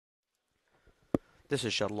This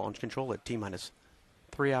is Shuttle launch control at T-minus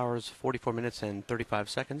 3 hours, 44 minutes, and 35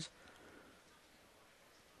 seconds.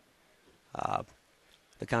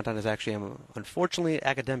 The countdown is actually, unfortunately,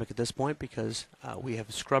 academic at this point because we have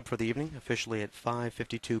scrubbed for the evening, officially at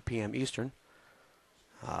 5:52 p.m. Eastern.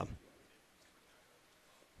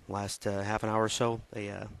 Last half an hour or so,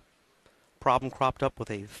 a problem cropped up with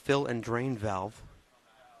a fill and drain valve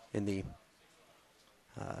in the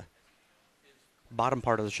bottom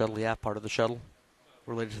part of the shuttle, the aft part of the shuttle,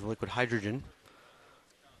 related to the liquid hydrogen.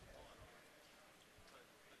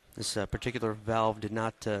 This particular valve did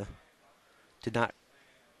not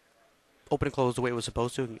open and close the way it was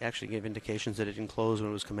supposed to. It actually gave indications that it didn't close when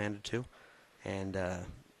it was commanded to, and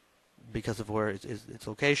because of where its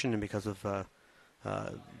location and because of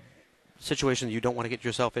situation that you don't want to get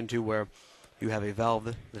yourself into, where you have a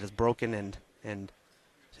valve that is broken and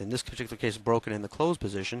in this particular case broken in the closed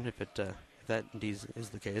position. If that indeed is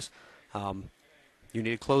the case, you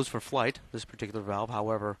need it closed for flight, this particular valve.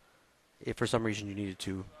 However, if for some reason you needed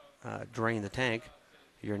to drain the tank,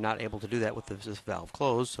 you're not able to do that with this valve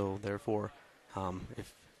closed. So therefore,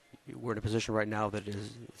 if we're in a position right now that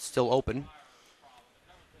is still open,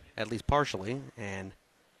 at least partially, and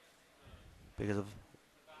because of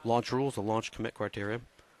launch rules, the launch commit criteria,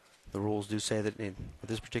 the rules do say that with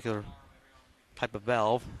this particular type of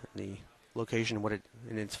valve, the location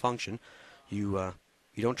and its function, you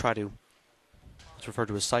don't try to, it's referred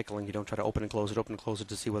to as cycling, you don't try to open and close it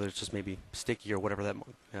to see whether it's just maybe sticky or whatever that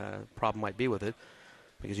problem might be with it,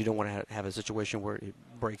 because you don't want to have a situation where it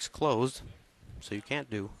breaks closed, so you can't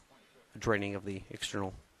do a draining of the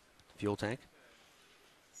external fuel tank.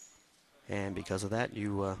 And because of that,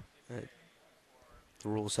 the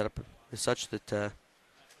rule set up is such that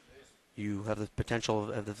you have the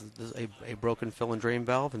potential of a broken fill and drain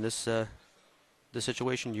valve. In this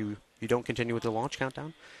situation, you don't continue with the launch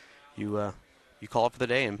countdown. You call it for the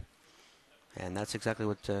day, and that's exactly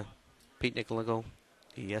what Pete Nicoligo,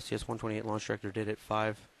 the STS-128 launch director, did at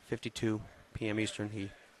 5:52 p.m. Eastern. He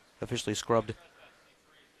officially scrubbed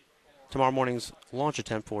tomorrow morning's launch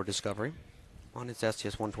attempt for Discovery on its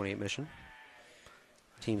STS-128 mission.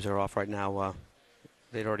 Teams are off right now.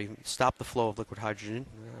 They'd already stopped the flow of liquid hydrogen.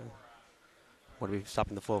 What are we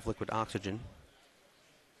stopping the flow of liquid oxygen?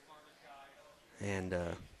 And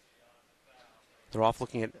they're off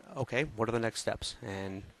looking at, okay, what are the next steps?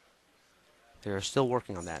 And they're still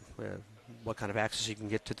working on that. What kind of access you can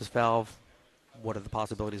get to this valve? What are the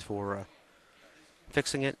possibilities for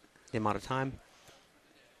fixing it? The amount of time?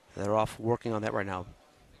 They're off working on that right now.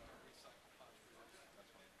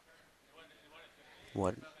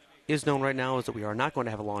 What is known right now is that we are not going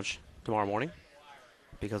to have a launch tomorrow morning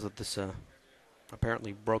because of this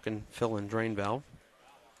apparently broken fill and drain valve.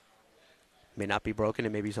 May not be broken.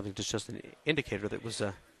 It may be something that's just an indicator that was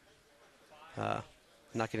not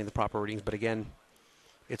getting the proper readings. But again,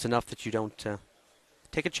 it's enough that you don't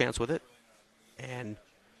take a chance with it, and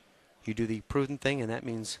you do the prudent thing, and that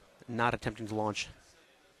means not attempting to launch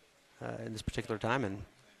in this particular time. And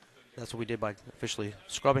that's what we did by officially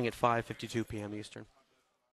scrubbing at 5:52 p.m. Eastern.